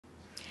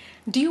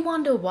Do you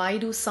wonder why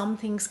do some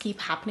things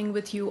keep happening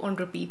with you on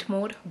repeat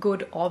mode,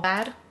 good or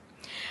bad?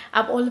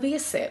 I've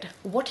always said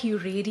what you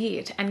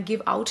radiate and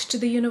give out to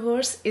the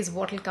universe is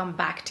what will come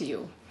back to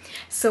you.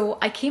 So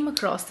I came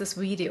across this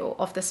video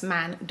of this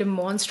man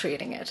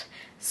demonstrating it.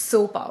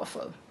 So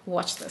powerful.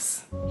 Watch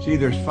this. See,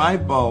 there's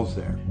 5 balls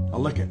there. Now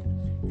look at,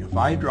 if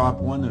I drop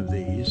one of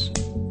these,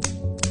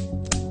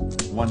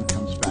 1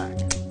 comes back.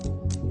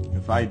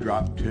 If I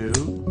drop 2,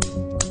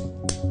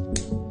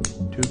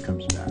 2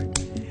 comes back.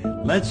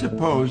 Let's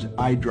suppose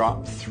I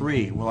drop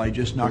 3. Will I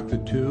just knock the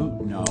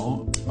 2?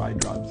 No. If I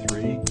drop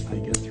 3, I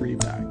get 3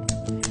 back.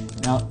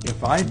 Now,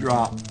 if I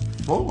drop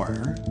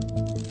 4,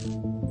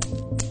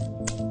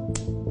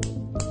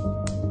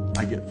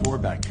 I get 4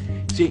 back.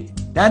 See,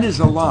 that is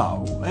a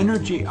law.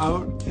 Energy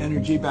out,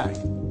 energy back.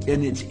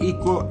 And it's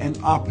equal and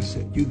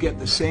opposite. You get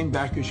the same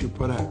back as you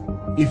put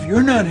out. If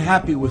you're not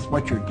happy with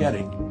what you're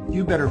getting,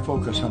 you better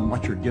focus on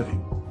what you're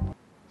giving.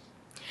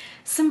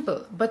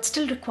 Simple, but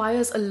still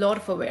requires a lot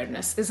of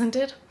awareness, isn't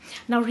it?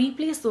 Now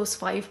replace those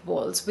 5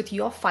 balls with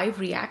your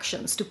 5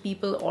 reactions to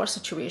people or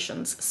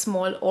situations,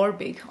 small or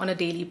big, on a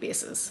daily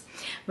basis.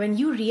 When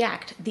you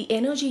react, the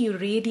energy you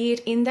radiate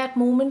in that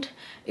moment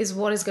is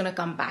what is going to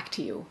come back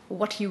to you.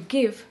 What you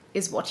give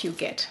is what you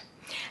get.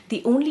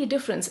 The only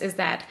difference is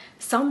that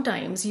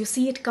sometimes you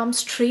see it come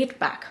straight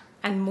back,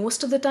 and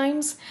most of the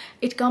times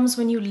it comes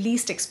when you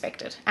least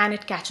expect it and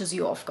it catches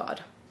you off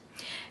guard.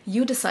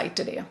 You decide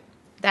today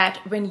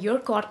that when you're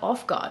caught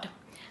off guard,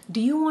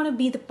 do you want to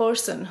be the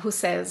person who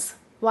says,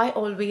 "Why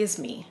always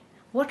me?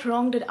 What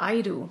wrong did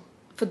I do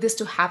for this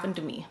to happen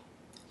to me?"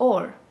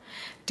 Or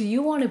do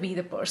you want to be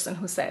the person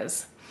who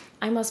says,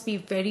 "I must be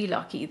very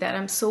lucky that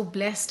I'm so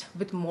blessed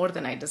with more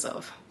than I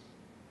deserve"?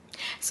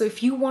 So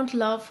if you want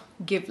love,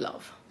 give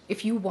love.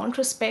 If you want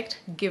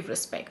respect, give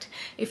respect.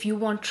 If you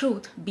want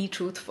truth, be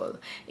truthful.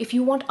 If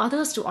you want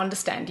others to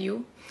understand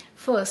you,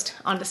 first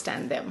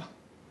understand them.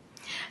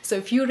 So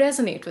if you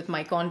resonate with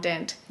my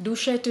content, do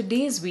share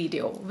today's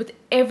video with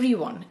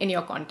everyone in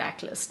your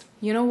contact list.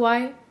 You know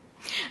why?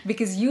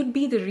 Because you'd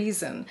be the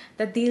reason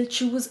that they'll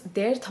choose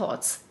their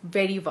thoughts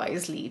very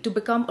wisely to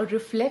become a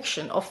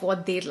reflection of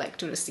what they'd like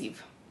to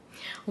receive.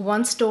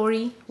 One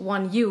story,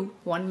 one you,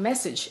 one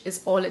message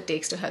is all it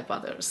takes to help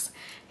others.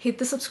 Hit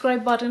the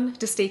subscribe button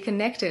to stay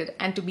connected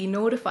and to be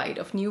notified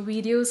of new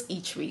videos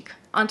each week.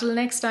 Until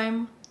next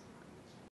time.